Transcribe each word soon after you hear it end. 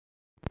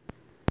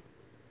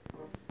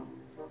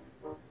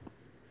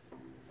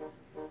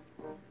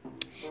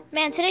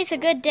Man, today's a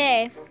good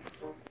day.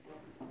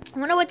 I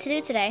wonder what to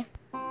do today.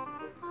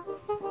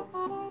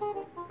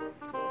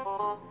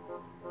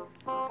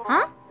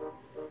 Huh?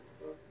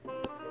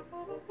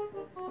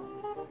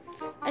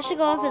 I should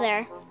go over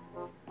there.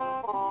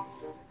 Huh?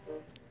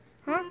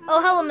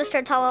 Oh, hello,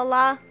 Mr.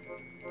 Talala.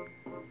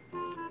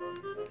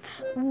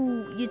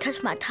 Ooh, you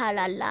touched my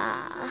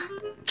talala.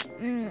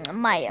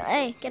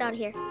 Hey, get out of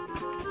here.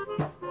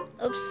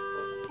 Oops.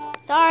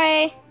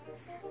 Sorry.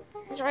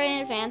 Sorry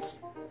in advance.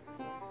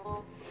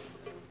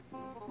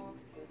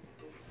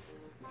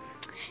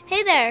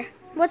 Hey there.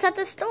 What's at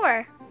the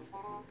store?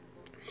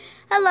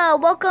 Hello,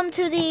 welcome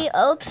to the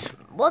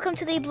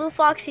Blue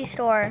Foxy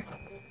store.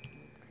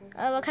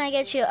 What can I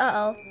get you?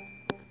 Uh-oh.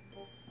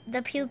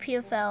 The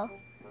pew fell.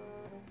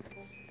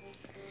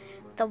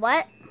 The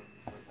what?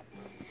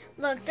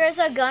 Look, there's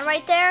a gun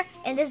right there,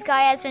 and this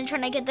guy has been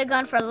trying to get the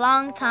gun for a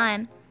long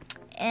time.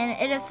 And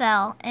it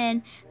fell,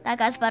 and that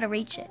guy's about to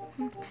reach it.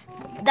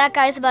 That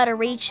guy's about to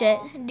reach it.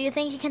 Do you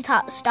think you can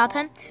stop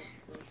him?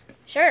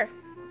 Sure.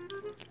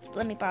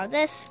 Let me borrow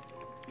this.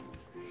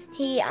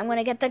 I'm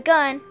gonna get the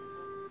gun.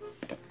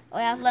 Oh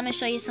yeah, let me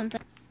show you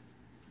something.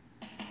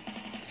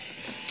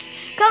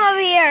 Come over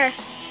here.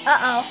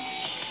 Uh-oh.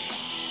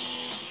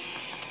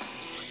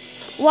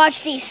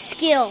 Watch these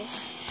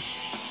skills.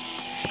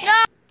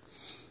 No!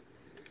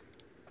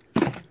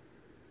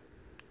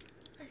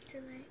 That's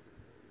too late.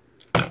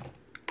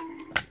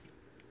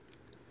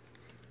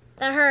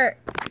 That hurt.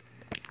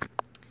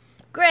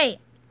 Great.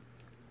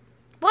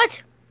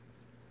 What?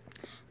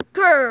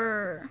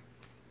 Grrr.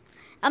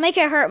 I'll make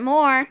it hurt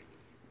more.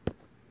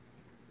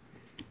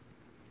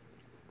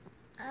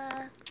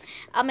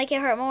 I'll make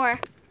it hurt more.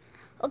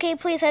 Okay,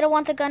 please, I don't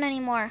want the gun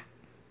anymore.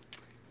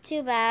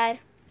 Too bad.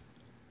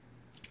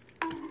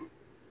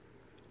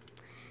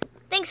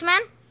 Thanks, man.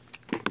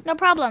 No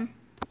problem.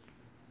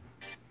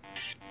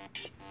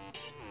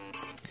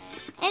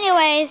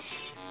 Anyways,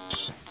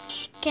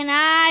 can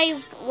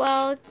I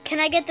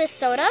get this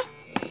soda?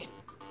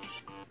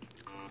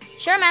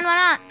 Sure, man, why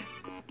not?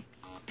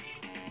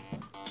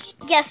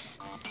 Yes.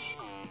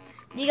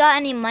 You got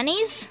any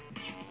monies?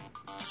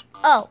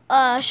 Oh,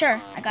 sure.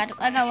 I got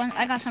one.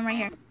 I got some right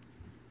here.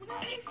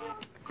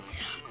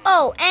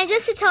 Oh, and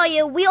just to tell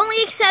you, we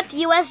only accept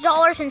US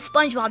dollars and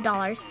SpongeBob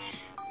dollars.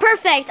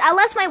 Perfect. I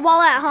left my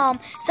wallet at home,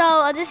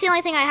 so this is the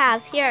only thing I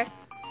have. Here.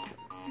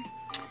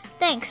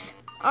 Thanks.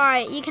 All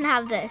right, you can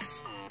have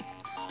this.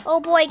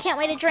 Oh boy, can't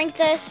wait to drink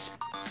this.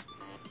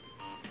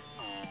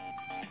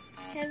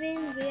 Kevin,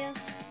 yeah.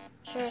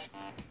 Sure.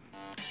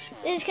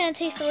 This is gonna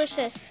taste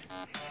delicious.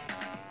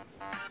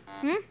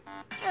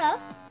 Hello.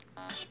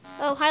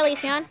 Oh, hi,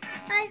 Leafeon.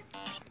 Hi.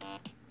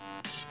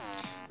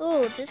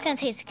 Ooh, this is gonna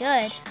taste good.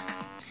 I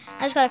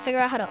just gotta figure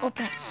out how to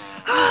open it.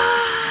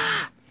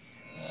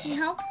 Can you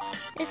help?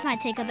 This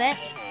might take a bit.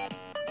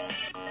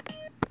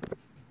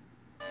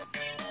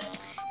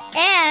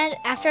 And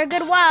after a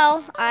good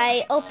while,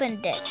 I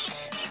opened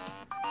it.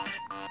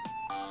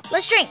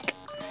 Let's drink.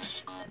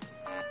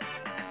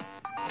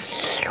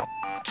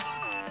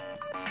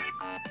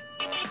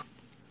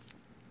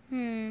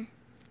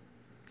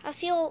 I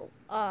feel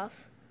off.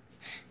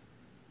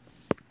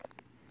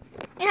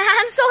 Yeah,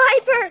 I'm so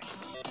hyper.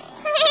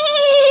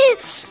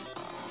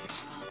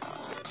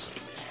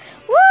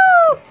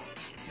 Woo!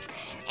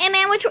 Hey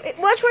man, watch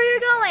where you're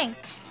going.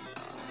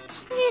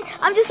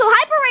 I'm just so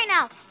hyper right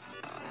now.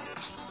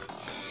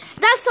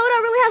 That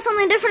soda really has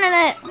something different in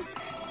it.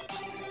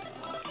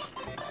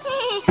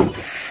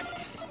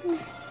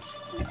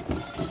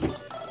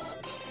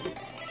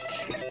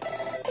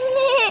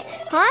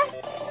 Huh?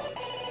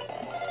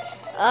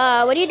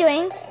 What are you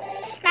doing?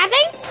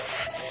 Nothing?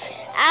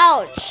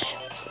 Ouch.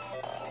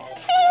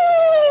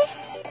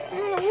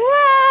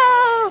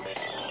 Whoa!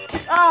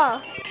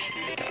 Oh.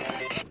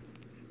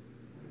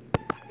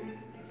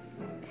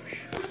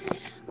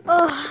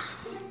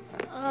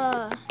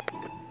 Oh.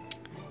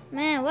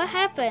 Man, what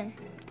happened?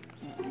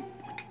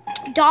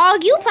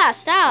 Dog, you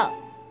passed out.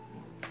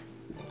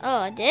 Oh,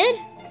 I did?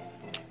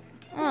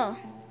 Oh.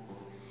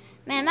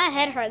 Man, my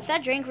head hurts.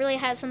 That drink really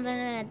has something in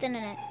it, didn't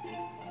it?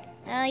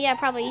 Yeah,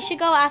 probably. You should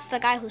go ask the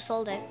guy who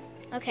sold it.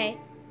 Okay.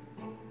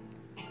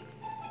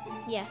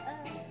 Yeah.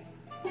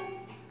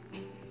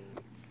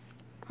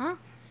 Huh?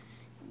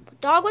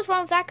 Dog, what's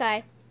wrong with that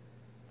guy?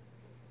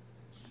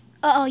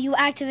 Uh-oh, you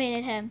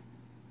activated him.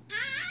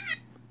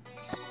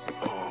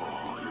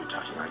 Oh, you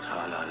touched my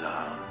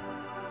ta-la-la.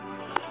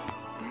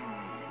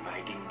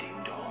 My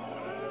ding-ding-dong.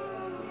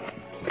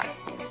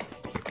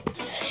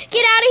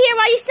 Get out of here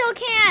while you still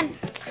can.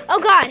 Oh,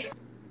 God.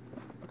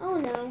 Oh,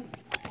 no.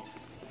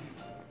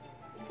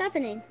 What's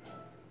happening?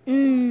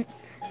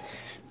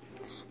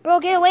 Bro,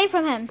 get away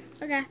from him.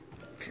 Okay.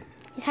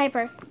 He's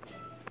hyper.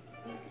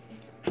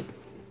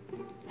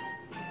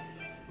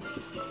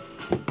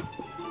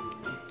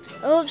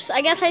 Oops,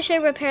 I guess I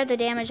should repair the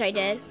damage I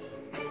did.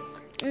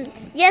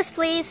 Yes,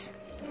 please.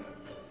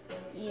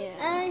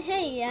 Yeah.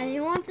 Hey,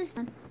 you want this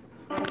one?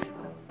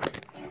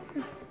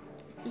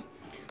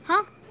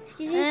 Huh?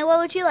 Excuse me? What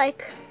would you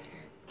like?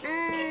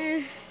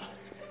 You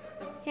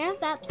have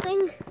that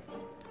thing?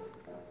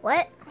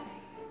 What?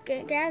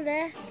 Grab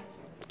this.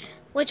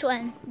 Which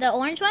one? The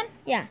orange one?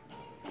 Yeah.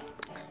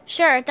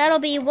 Sure, that'll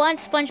be one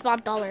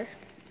SpongeBob dollar.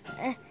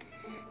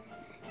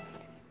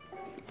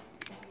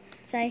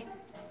 Sorry.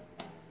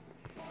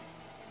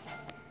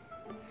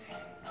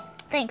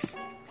 Thanks.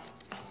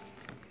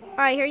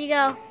 Alright, here you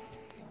go.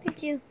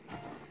 Thank you.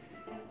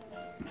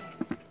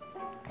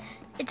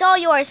 It's all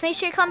yours. Make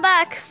sure you come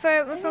back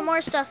for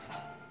more stuff.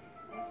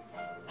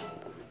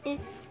 At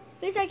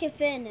least I can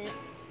fit in it.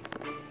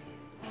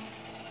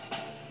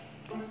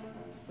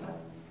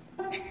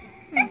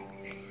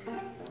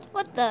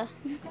 What the?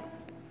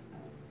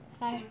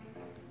 Hi.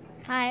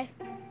 Hi.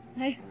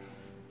 Hi.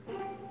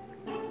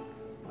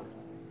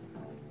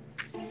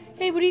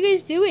 Hey, what are you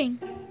guys doing?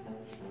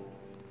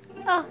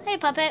 Oh, hey,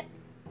 puppet.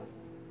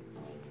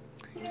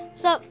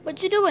 So,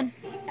 what you doing?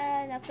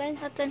 Nothing.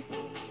 Nothing.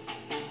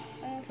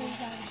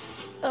 Please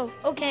Oh,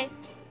 okay.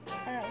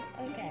 Oh,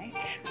 okay.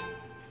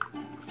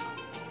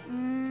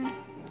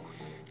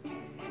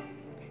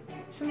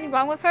 Something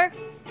wrong with her?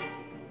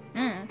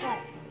 What?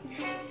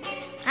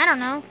 I don't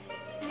know.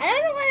 I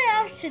don't know what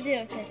else to do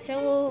with this,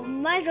 so we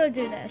might as well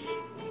do this.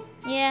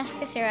 Yeah,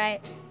 guess you're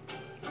right.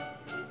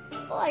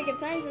 Well, I can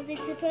find something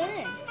to put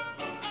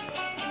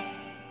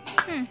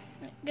in.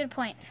 Good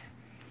point.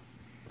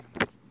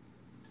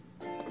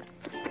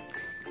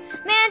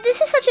 Man,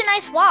 this is such a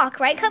nice walk,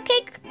 right,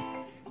 Cupcake?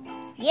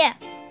 Yeah.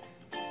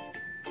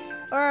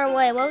 Or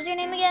wait, what was your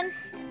name again?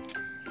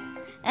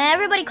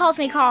 Everybody calls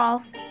me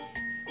Carl.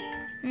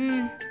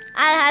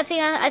 I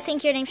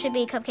think your name should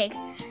be Cupcake.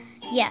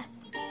 Yeah.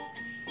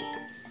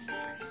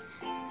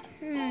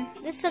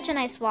 This is such a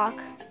nice walk.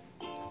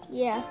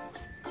 Yeah.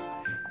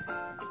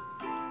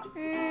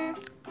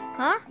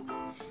 Huh?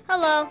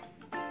 Hello.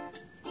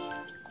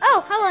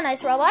 Oh, hello,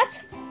 nice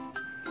robot.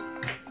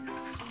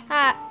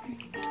 Hi.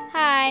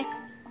 Hi.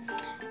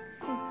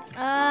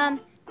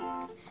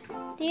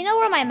 Do you know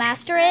where my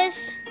master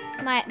is?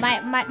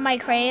 My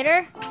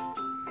creator?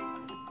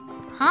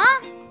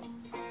 Huh?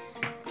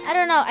 I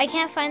don't know. I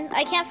can't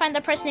find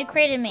the person who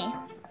created me.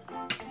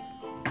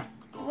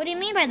 What do you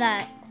mean by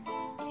that?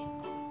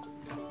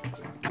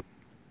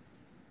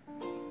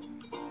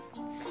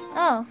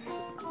 Oh.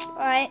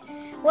 Alright.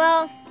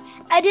 Well,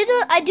 I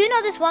do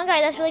know this one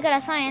guy that's really good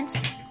at science.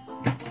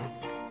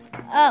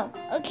 Oh,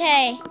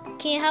 okay.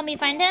 Can you help me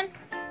find him?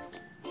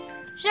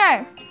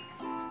 Sure.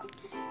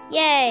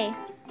 Yay.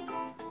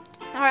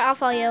 Alright, I'll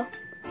follow you.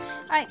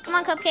 Alright, come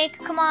on, Cupcake.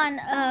 Come on.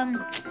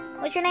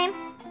 What's your name?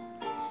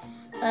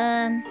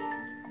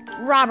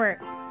 Robert.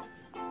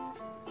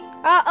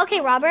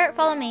 Okay, Robert.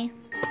 Follow me.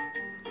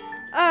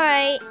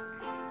 Alright.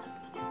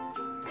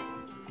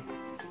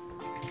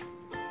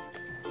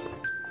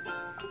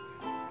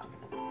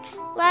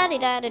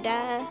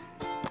 La-di-da-da-da.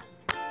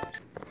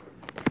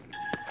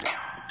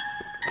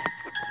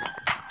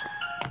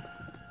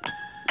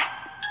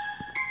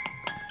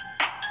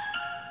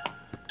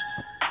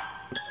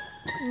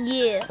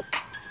 Yeah.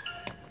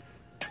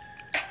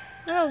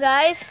 Hello,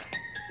 guys.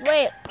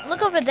 Wait,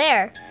 look over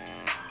there.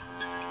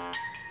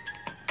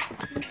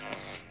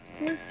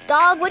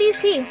 Dog, what do you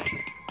see?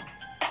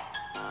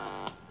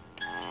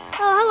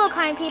 Oh, hello,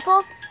 kind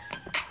people.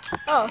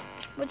 Oh,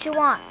 what you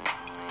want?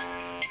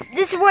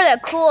 This is where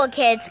the cool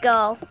kids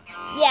go.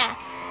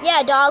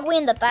 Yeah, dog, we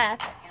in the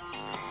back.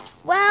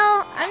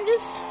 Well,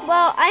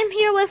 I'm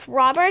here with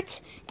Robert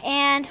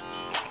and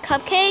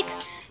Cupcake.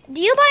 Do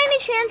you by any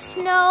chance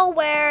know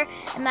where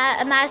a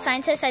mad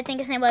scientist, I think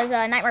his name was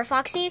Nightmare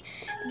Foxy.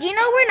 Do you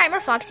know where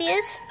Nightmare Foxy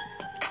is?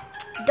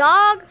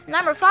 Dog?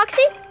 Nightmare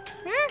Foxy?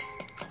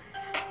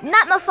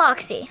 Nightmare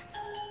Foxy.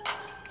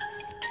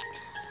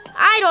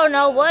 I don't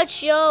know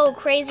what your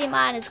crazy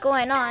mind is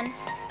going on.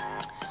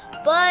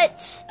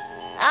 But,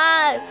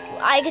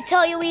 I could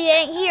tell you he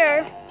ain't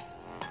here.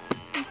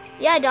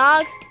 Yeah,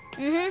 dog.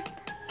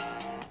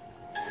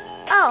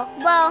 Oh,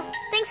 well,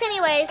 thanks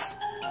anyways.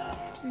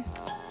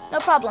 No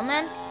problem,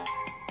 man.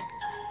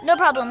 No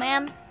problem,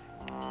 ma'am.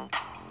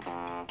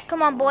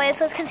 Come on, boys.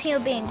 Let's continue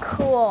being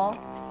cool.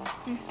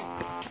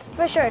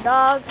 For sure,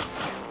 dog.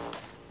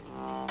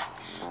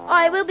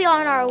 Alright, we'll be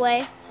on our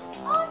way.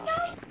 Oh, no.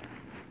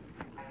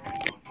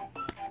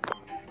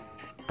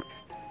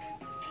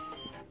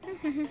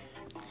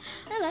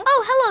 Hello.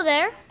 Oh, hello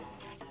there.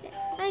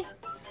 Hi.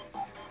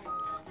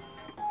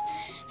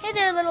 Hey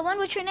there, little one.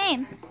 What's your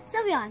name?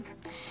 Sylveon.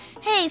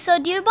 Hey, so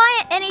do you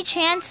by any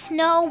chance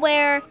know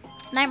where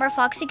Nightmare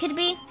Foxy could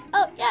be?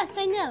 Oh, yes,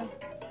 I know.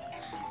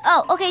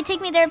 Oh, okay.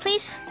 Take me there,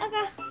 please.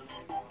 Okay.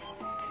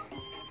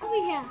 Over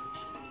here.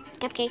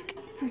 Cupcake.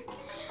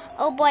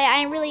 Oh boy, I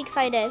am really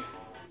excited.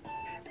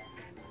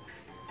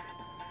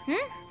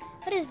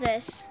 What is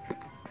this?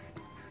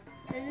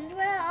 This is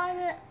where all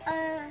the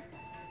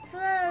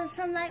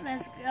some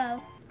nightmares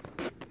go.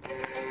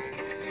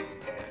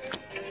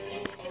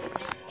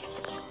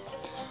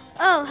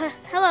 Oh,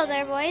 hello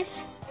there,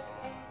 boys.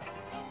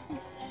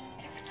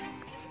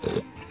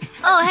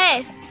 Oh,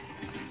 hey.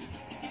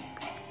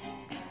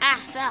 Ah,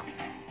 fell.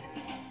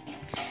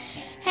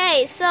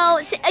 Hey, so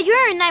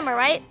you're a Nightmare,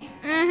 right?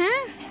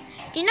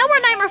 Do you know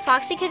where Nightmare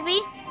Foxy could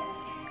be?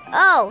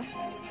 Oh,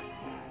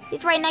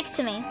 he's right next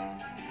to me.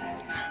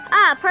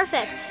 Ah,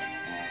 perfect.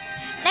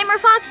 Name her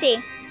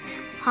Foxy.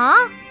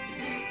 Huh?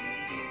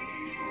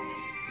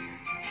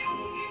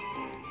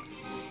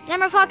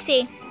 Name her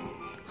Foxy.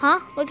 Huh?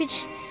 What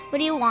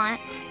do you want?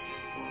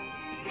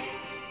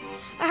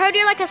 I heard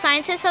you're like a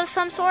scientist of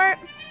some sort.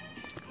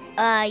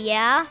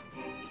 Yeah.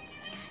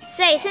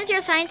 Say, since you're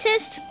a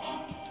scientist,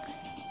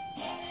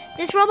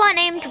 this robot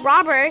named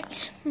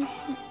Robert.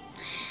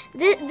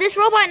 This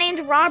robot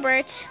named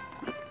Robert.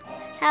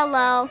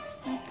 Hello.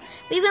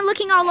 We've been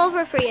looking all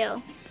over for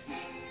you.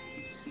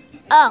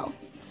 Oh.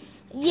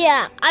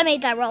 Yeah, I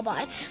made that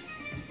robot.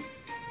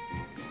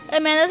 Hey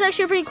man, that's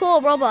actually a pretty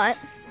cool robot.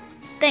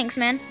 Thanks,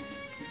 man.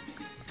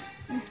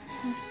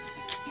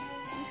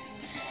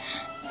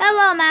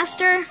 Hello,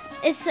 Master.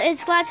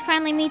 It's glad to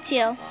finally meet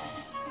you.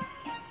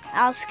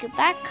 I'll scoot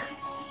back.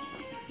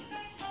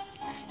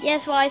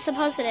 Yes, well, I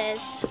suppose it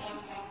is.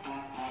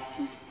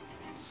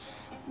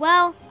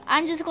 Well,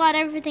 I'm just glad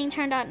everything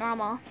turned out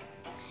normal.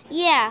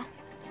 Yeah,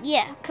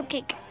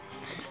 Cupcake.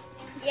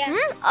 Yeah.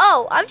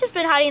 Oh, I've just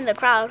been hiding in the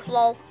crowd.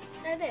 Lol.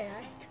 Oh, there you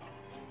are.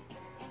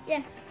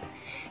 Yeah.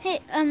 Hey,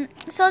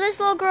 so this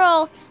little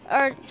girl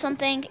or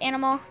something,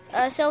 animal,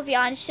 Sylvia,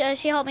 and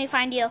she helped me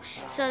find you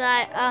so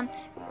that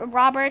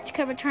Robert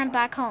could return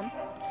back home.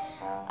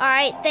 All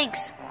right,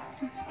 thanks.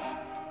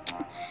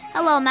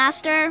 Hello,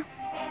 Master.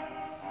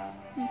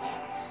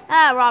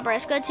 Ah, Robert,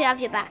 it's good to have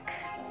you back.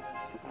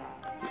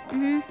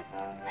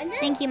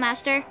 Thank you,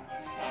 Master.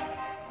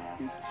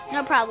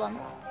 No problem.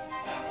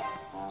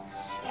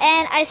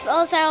 And I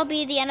suppose that'll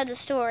be the end of the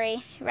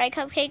story, right,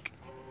 Cupcake?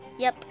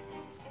 Yep.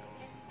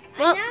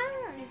 Well,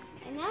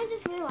 And now I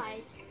just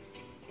realized,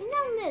 you're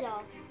not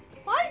little.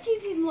 Why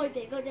is he more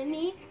bigger than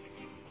me?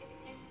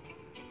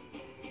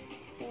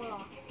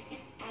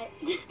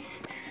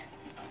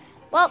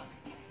 well,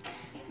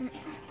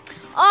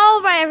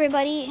 all right,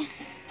 everybody.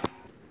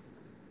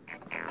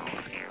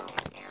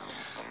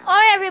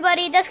 Alright,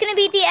 everybody, that's going to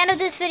be the end of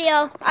this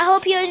video. I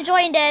hope you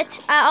enjoyed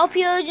it. I hope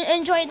you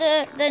enjoyed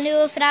the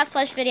new Fnaf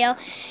Plush video.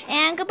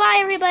 And goodbye,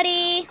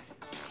 everybody.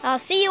 I'll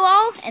see you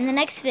all in the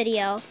next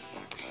video.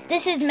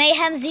 This is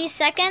Mayhem Z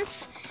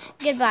Seconds.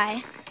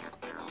 Goodbye.